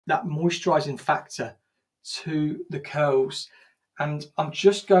that moisturising factor to the curls. And I'm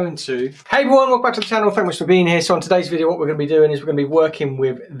just going to... Hey everyone, welcome back to the channel. Thanks for being here. So on today's video, what we're going to be doing is we're going to be working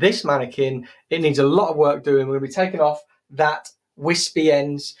with this mannequin. It needs a lot of work doing. We're going to be taking off that wispy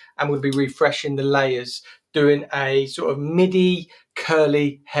ends and we'll be refreshing the layers, doing a sort of midi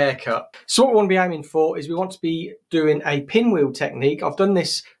curly haircut. So what we want to be aiming for is we want to be doing a pinwheel technique. I've done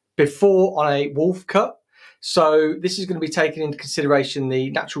this before on a wolf cut. So this is going to be taking into consideration the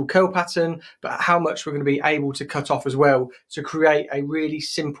natural curl pattern, but how much we're going to be able to cut off as well to create a really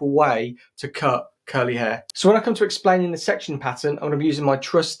simple way to cut curly hair. So when I come to explaining the section pattern, I'm going to be using my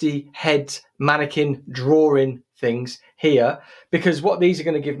trusty head mannequin drawing things here, because what these are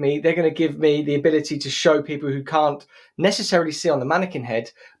going to give me, they're going to give me the ability to show people who can't necessarily see on the mannequin head,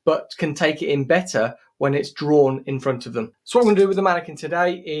 but can take it in better when it's drawn in front of them. So what I'm going to do with the mannequin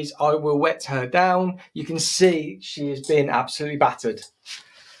today is I will wet her down. You can see she has been absolutely battered.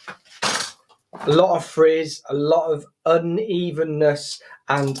 A lot of frizz, a lot of unevenness,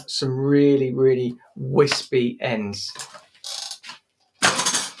 and some really, really wispy ends.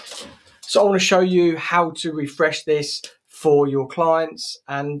 So I want to show you how to refresh this for your clients,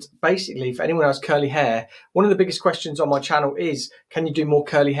 and basically for anyone who has curly hair. One of the biggest questions on my channel is, can you do more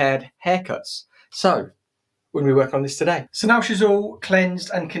curly haired haircuts? So we're going to be working on this today. So now she's all cleansed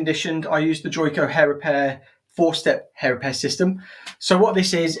and conditioned, I use the Joico hair repair 4-step hair repair system. So what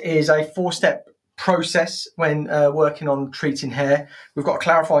this is a 4-step process when working on treating hair. We've got a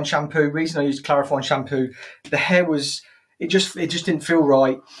clarifying shampoo. Reason I used clarifying shampoo, the hair was, it just didn't feel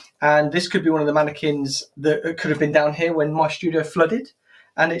right. And this could be one of the mannequins that could have been down here when my studio flooded.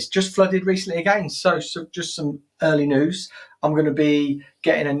 And it's just flooded recently again. So just some early news. I'm going to be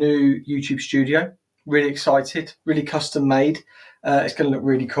getting a new YouTube studio. Really excited, really custom made. It's going to look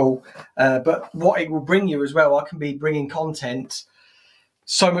really cool. But what it will bring you as well, I can be bringing content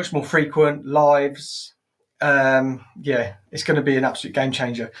so much more frequent, lives. Yeah, it's going to be an absolute game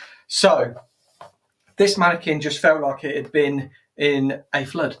changer. So this mannequin just felt like it had been in a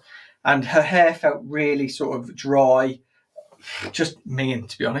flood, and her hair felt really sort of dry, just mean,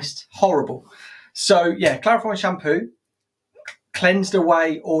 to be honest, horrible. So yeah, clarifying shampoo cleansed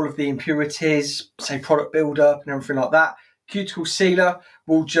away all of the impurities, say product buildup and everything like that. Cuticle sealer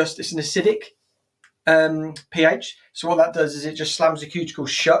will just, it's an acidic pH, so what that does is it just slams the cuticle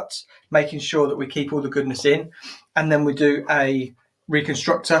shut, making sure that we keep all the goodness in. And then we do a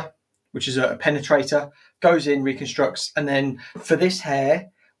reconstructor, which is a penetrator, goes in, reconstructs. And then for this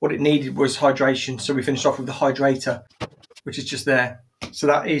hair, what it needed was hydration, so we finished off with the hydrator, which is just there. So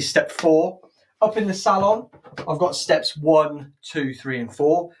that is step 4. Up in the salon, I've got steps 1, 2, 3 and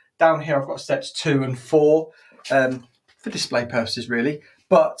 4. Down here I've got steps 2 and 4 for display purposes really.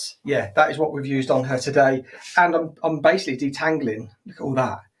 But yeah, that is what we've used on her today. And I'm basically detangling, look at all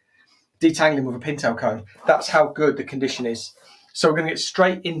that, detangling with a pintail comb. That's how good the condition is. So we're going to get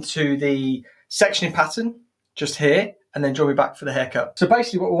straight into the sectioning pattern just here, and then join me back for the haircut. So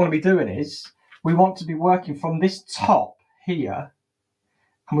basically what we want to be doing is, we want to be working from this top here,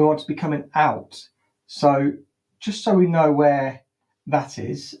 and we want to be coming out. So just so we know where that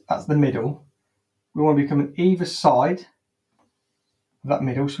is, that's the middle. We want to be coming either side of that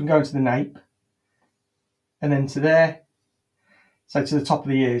middle, so we can go into the nape, and then to there, so to the top of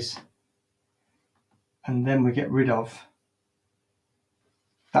the ears. And then we get rid of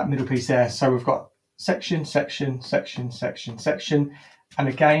that middle piece there. So we've got section, section, section, section, section. And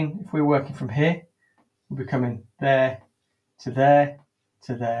again, if we're working from here, we'll be coming there, to there,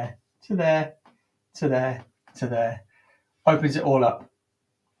 to there, to there, to there, to there. Opens it all up.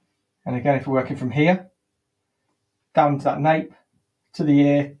 And again, if we're working from here, down to that nape, to the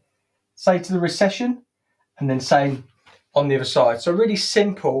ear, say to the recession, and then same on the other side. So a really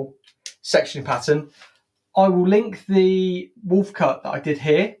simple section pattern. I will link the wolf cut that I did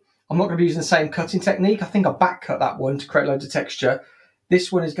here. I'm not going to be using the same cutting technique. I think I back cut that one to create loads of texture.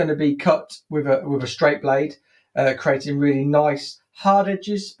 This one is going to be cut with a straight blade, creating really nice hard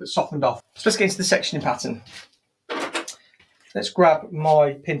edges, but softened off. So let's get into the sectioning pattern. Let's grab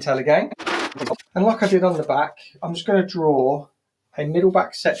my pintail again. And like I did on the back, I'm just going to draw a middle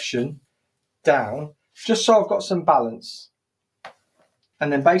back section down, just so I've got some balance.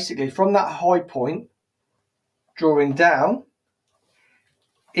 And then basically from that high point, drawing down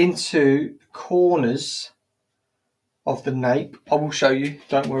into the corners of the nape. I will show you,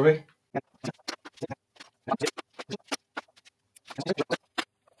 don't worry.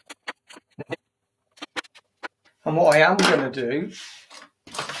 And what I am going to do,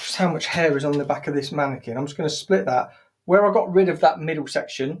 just how much hair is on the back of this mannequin, I'm just going to split that. Where I got rid of that middle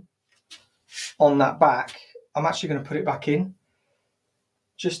section on that back, I'm actually going to put it back in,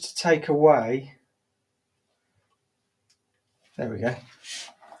 just to take away, there we go,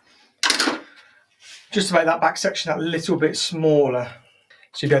 just to make that back section a little bit smaller,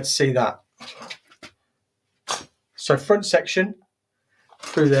 so you'll be able to see that. So front section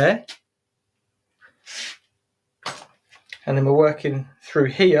through there, and then we're working through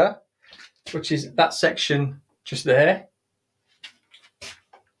here, which is that section just there,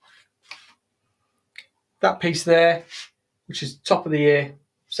 that piece there, which is top of the ear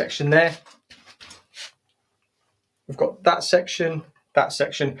section there. We've got that section,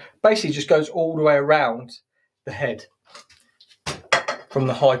 basically just goes all the way around the head from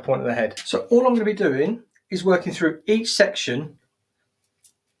the high point of the head. So all I'm going to be doing is working through each section,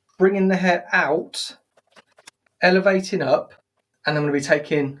 bringing the hair out, elevating up, and I'm going to be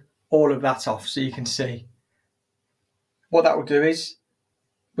taking all of that off so you can see. What that will do is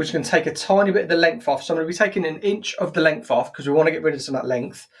we're just going to take a tiny bit of the length off. So I'm going to be taking 1 inch of the length off because we want to get rid of some of that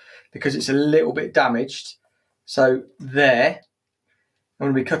length because it's a little bit damaged. So there, I'm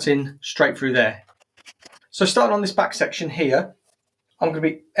going to be cutting straight through there. So starting on this back section here, I'm going to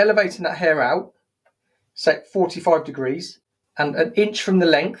be elevating that hair out, say 45 degrees, and 1 inch from the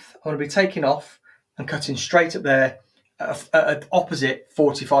length, I'm going to be taking off and cutting straight up there at an opposite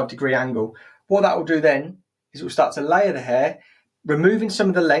 45-degree angle. What that will do then is it will start to layer the hair, removing some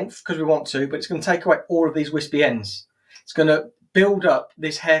of the length because we want to, but it's going to take away all of these wispy ends. It's going to build up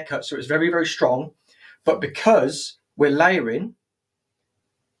this haircut so it's very, very strong, but because we're layering,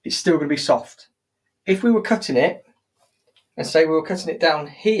 it's still going to be soft. If we were cutting it, and say we were cutting it down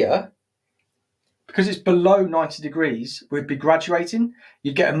here, because it's below 90 degrees, we'd be graduating,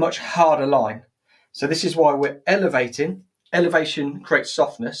 you'd get a much harder line. So this is why we're elevating. Elevation creates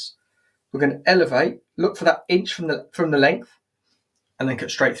softness. We're going to elevate, look for that inch from the length, and then cut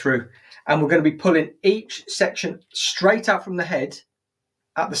straight through. And we're going to be pulling each section straight out from the head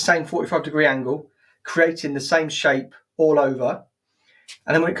at the same 45-degree angle, creating the same shape all over.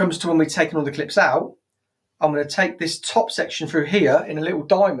 And then when it comes to when we're taking all the clips out, I'm going to take this top section through here in a little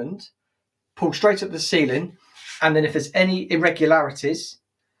diamond, pull straight up the ceiling, and then if there's any irregularities,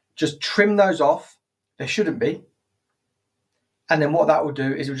 just trim those off. There shouldn't be. And then what that will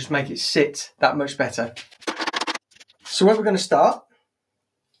do is it will just make it sit that much better. So where we're going to start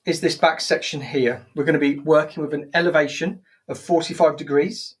is this back section here. We're going to be working with an elevation of 45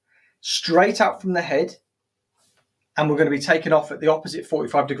 degrees, straight out from the head, and we're going to be taking off at the opposite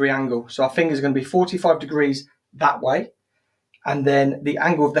 45-degree angle. So our fingers are going to be 45 degrees that way, and then the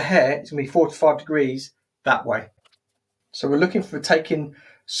angle of the hair is going to be 45 degrees that way. So we're looking for taking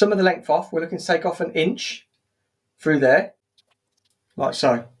some of the length off. We're looking to take off 1 inch through there, like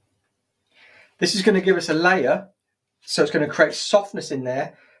so. This is going to give us a layer, so it's going to create softness in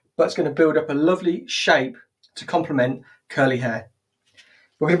there, but it's going to build up a lovely shape to complement curly hair.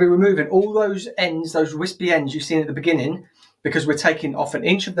 We're going to be removing all those ends, those wispy ends you've seen at the beginning, because we're taking off 1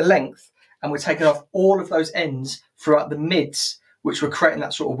 inch of the length, and we're taking off all of those ends throughout the mids, which were creating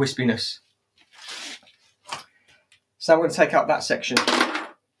that sort of wispiness. So I'm going to take out that section.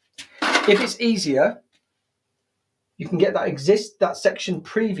 If it's easier, you can get that section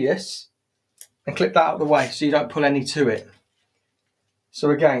previous and clip that out of the way so you don't pull any to it.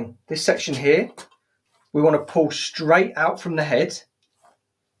 So again, this section here, we want to pull straight out from the head,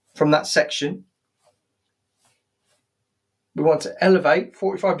 from that section. We want to elevate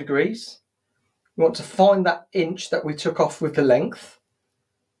 45 degrees. We want to find that inch that we took off with the length.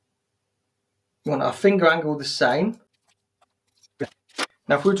 We want our finger angle the same.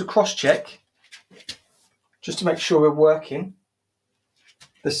 Now if we were to cross check, just to make sure we're working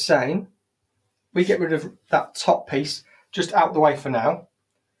the same, we get rid of that top piece just out the way for now,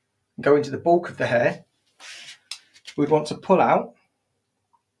 and go into the bulk of the hair. We'd want to pull out,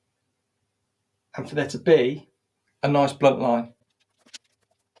 and for there to be a nice blunt line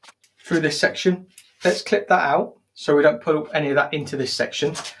through this section. Let's clip that out so we don't pull any of that into this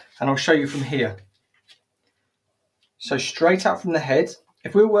section, and I'll show you from here. So straight out from the head,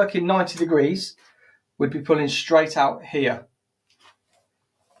 if we were working 90 degrees, we'd be pulling straight out here.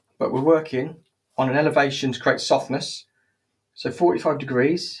 But we're working on an elevation to create softness. So 45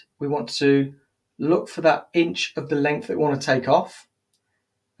 degrees, we want to look for that inch of the length that we want to take off.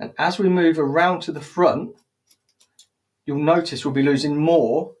 And as we move around to the front, you'll notice we'll be losing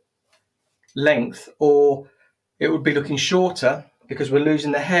more length, or it would be looking shorter because we're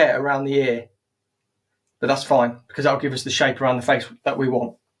losing the hair around the ear. But that's fine because that'll give us the shape around the face that we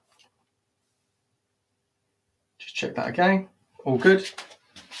want. Just check that again. All good.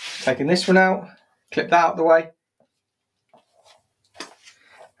 Taking this one out, clip that out of the way.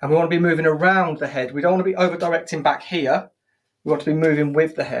 And we want to be moving around the head. We don't want to be over directing back here We want to be moving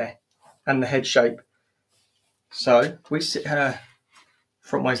with the hair and the head shape. So we sit her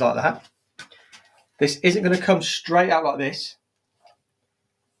front ways like that. This isn't going to come straight out like this.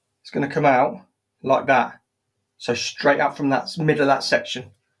 It's going to come out like that. So straight out from that middle of that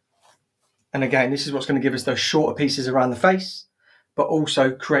section. And again, this is what's going to give us those shorter pieces around the face, but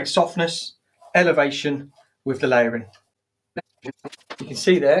also create softness, elevation with the layering. You can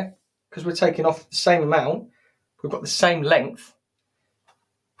see there, because we're taking off the same amount, we've got the same length.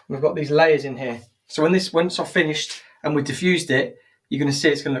 We've got these layers in here. So once I've finished and we've diffused it, you're going to see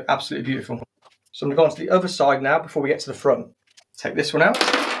it's going to look absolutely beautiful. So I'm going to go on to the other side now before we get to the front. Take this one out,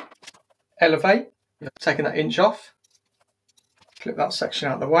 elevate, taking that inch off, clip that section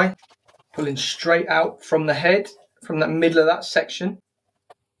out of the way, pulling straight out from the head, from that middle of that section.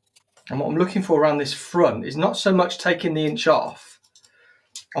 And what I'm looking for around this front is not so much taking the inch off,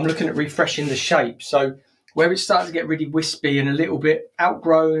 I'm looking at refreshing the shape. So where it's starting to get really wispy and a little bit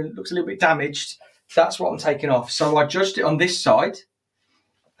outgrown, looks a little bit damaged, that's what I'm taking off. So I judged it on this side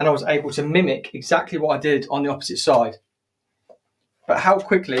and I was able to mimic exactly what I did on the opposite side. But how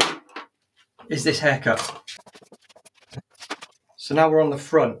quickly is this haircut? So now we're on the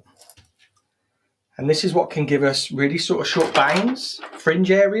front. And this is what can give us really sort of short bangs,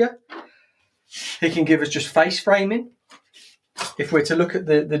 fringe area. It can give us just face framing. If we're to look at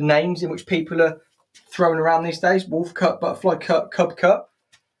the names in which people are throwing around these days, wolf cut, butterfly cut, cub cut.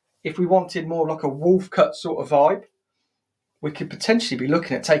 If we wanted more like a wolf cut sort of vibe, we could potentially be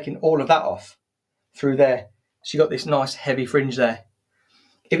looking at taking all of that off through there. So you've got this nice heavy fringe there.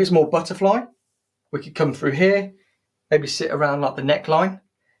 If it's more butterfly, we could come through here, maybe sit around like the neckline,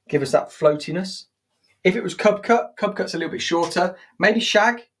 give us that floatiness. If it was cub cut's a little bit shorter, maybe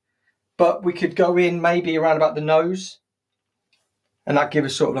shag, but we could go in maybe around about the nose and that give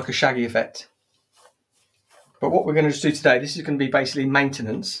us sort of like a shaggy effect. But what we're going to just do today, this is going to be basically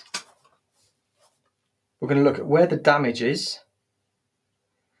maintenance. We're going to look at where the damage is.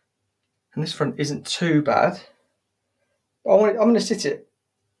 And this front isn't too bad. But I'm going to sit it.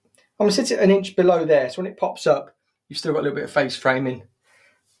 I'm going to sit it an inch below there. So when it pops up, you've still got a little bit of face framing.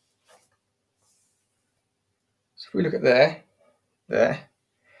 So if we look at there,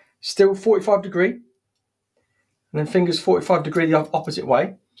 still 45 degree. And then fingers 45 degree the opposite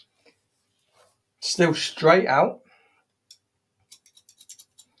way. Still straight out.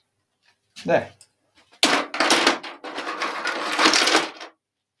 There.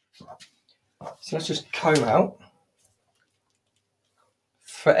 So let's just comb out.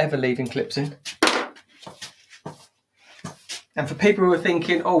 Forever leaving clips in. And for people who are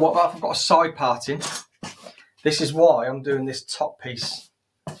thinking, oh, what about if I've got a side parting? This is why I'm doing this top piece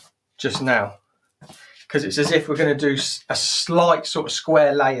just now. Because it's as if we're going to do a slight sort of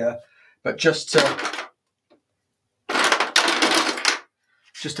square layer, but just to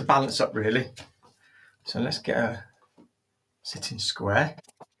balance up really. So let's get a sitting square.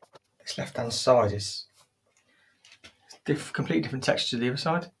 This left hand side is completely different texture to the other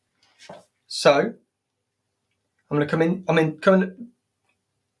side. So I'm going to come in. I'm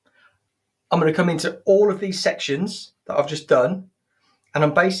going to come into all of these sections that I've just done, and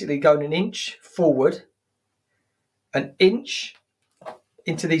I'm basically going an inch forward, an inch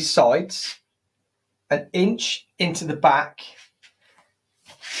into these sides, an inch into the back,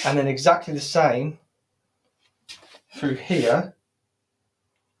 and then exactly the same through here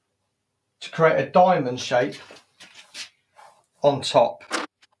to create a diamond shape on top,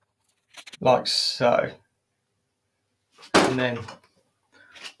 like so. And then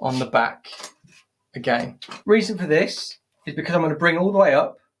on the back again. Reason for this is because I'm going to bring all the way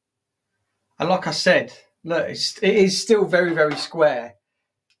up, and like I said, look, it is still very, very square.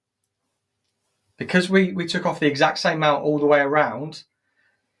 Because we took off the exact same amount all the way around,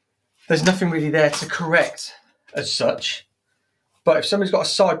 there's nothing really there to correct as such. But if somebody's got a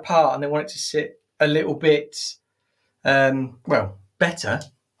side part and they want it to sit a little bit, well, better,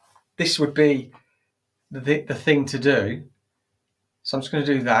 this would be the thing to do. So I'm just going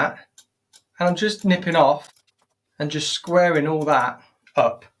to do that. And I'm just nipping off and just squaring all that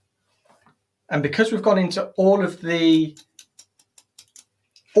up. And because we've gone into all of the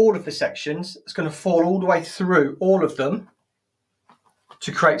sections, it's going to fall all the way through all of them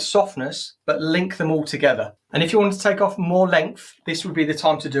to create softness, but link them all together. And if you want to take off more length, this would be the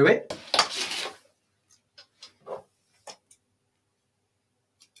time to do it.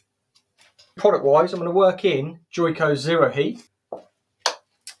 Product wise, I'm going to work in Joico Zero Heat.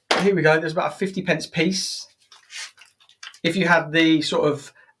 Here we go, there's about a 50p piece. If you had the sort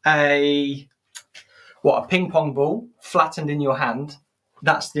of a ping pong ball flattened in your hand,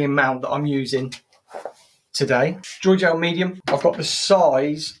 that's the amount that I'm using today. Joy gel medium. I've got the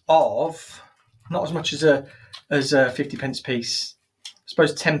size of, not as much as a 50p piece, I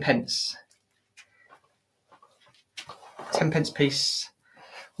suppose 10p. 10p piece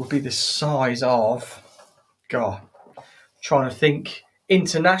would be the size of, God, trying to think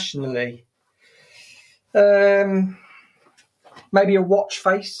internationally. Maybe a watch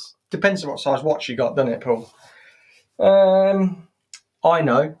face. Depends on what size watch you got, doesn't it, Paul? I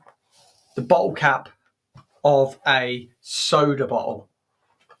know the bottle cap of a soda bottle.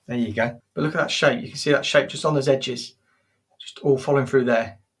 There you go. But look at that shape. You can see that shape just on those edges, just all following through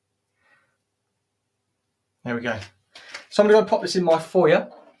there. There we go. So I'm going to pop this in my foyer,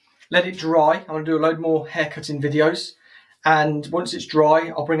 let it dry. I'm going to do a load more haircutting videos, and once it's dry,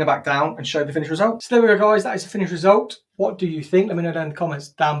 I'll bring it back down and show the finished result. So there we go, guys. That is the finished result. What do you think? Let me know down in the comments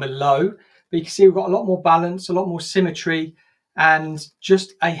down below. But you can see we've got a lot more balance, a lot more symmetry, and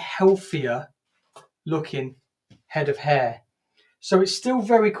just a healthier looking head of hair. So it's still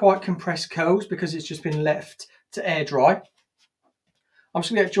very quite compressed curls because it's just been left to air dry. I'm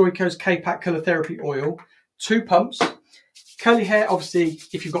just going to get Joico's K-Pack Colour Therapy Oil, 2 pumps. Curly hair, obviously,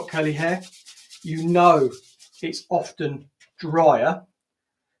 if you've got curly hair, you know it's often drier.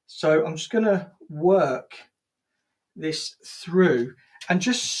 So I'm just going to work this through and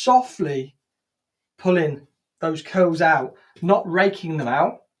just softly pulling those curls out, not raking them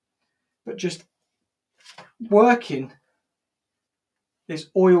out, but just working this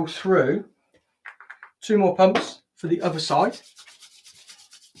oil through. 2 more pumps for the other side.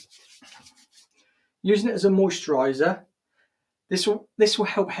 Using it as a moisturiser. This will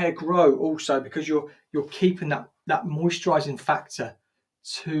help hair grow also, because you're keeping that moisturising factor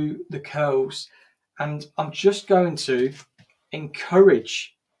to the curls. And I'm just going to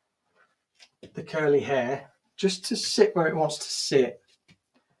encourage the curly hair just to sit where it wants to sit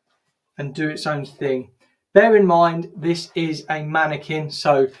and do its own thing. Bear in mind, this is a mannequin,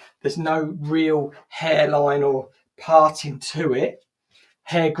 so there's no real hairline or parting to it,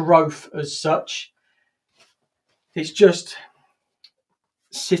 hair growth as such. It's just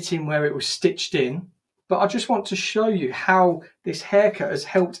sitting where it was stitched in. But I just want to show you how this haircut has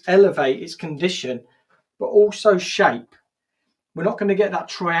helped elevate its condition, but also shape. We're not going to get that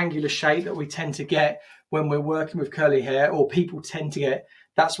triangular shape that we tend to get when we're working with curly hair, or people tend to get.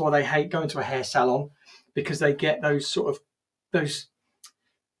 That's why they hate going to a hair salon, because they get those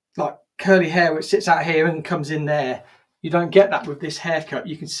like curly hair which sits out here and comes in there. You don't get that with this haircut.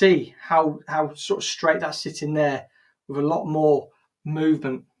 You can see how sort of straight that's sitting there with a lot more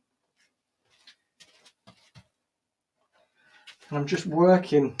movement. And I'm just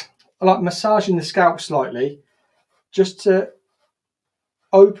working, I like massaging the scalp slightly, just to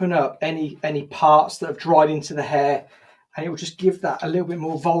open up any parts that have dried into the hair, and it will just give that a little bit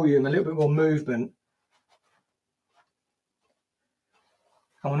more volume, a little bit more movement.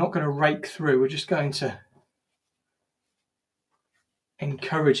 And we're not going to rake through, we're just going to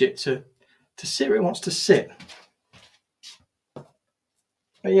encourage it to sit where it wants to sit.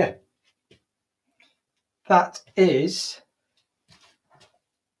 But yeah, that is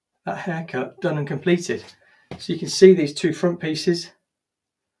that haircut done and completed. So you can see these 2 front pieces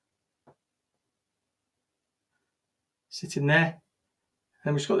sitting there,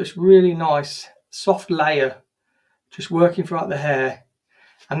 and we've got this really nice soft layer just working throughout the hair,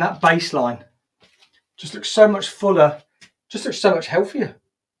 and that baseline just looks so much fuller, just looks so much healthier.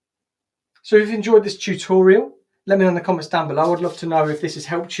 So if you've enjoyed this tutorial, let me know in the comments down below. I'd love to know if this has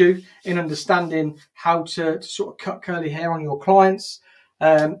helped you in understanding how to sort of cut curly hair on your clients.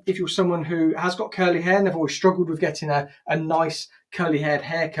 If you're someone who has got curly hair and they've always struggled with getting a nice curly haired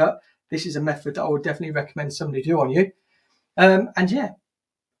haircut, this is a method that I would definitely recommend somebody do on you. And yeah,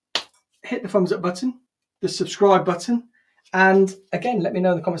 hit the thumbs up button, the subscribe button, and again, let me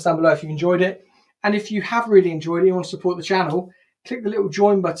know in the comments down below if you enjoyed it. And if you have really enjoyed it, you want to support the channel, click the little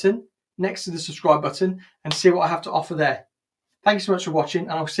join button next to the subscribe button and see what I have to offer there. Thank you so much for watching,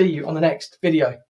 and I'll see you on the next video.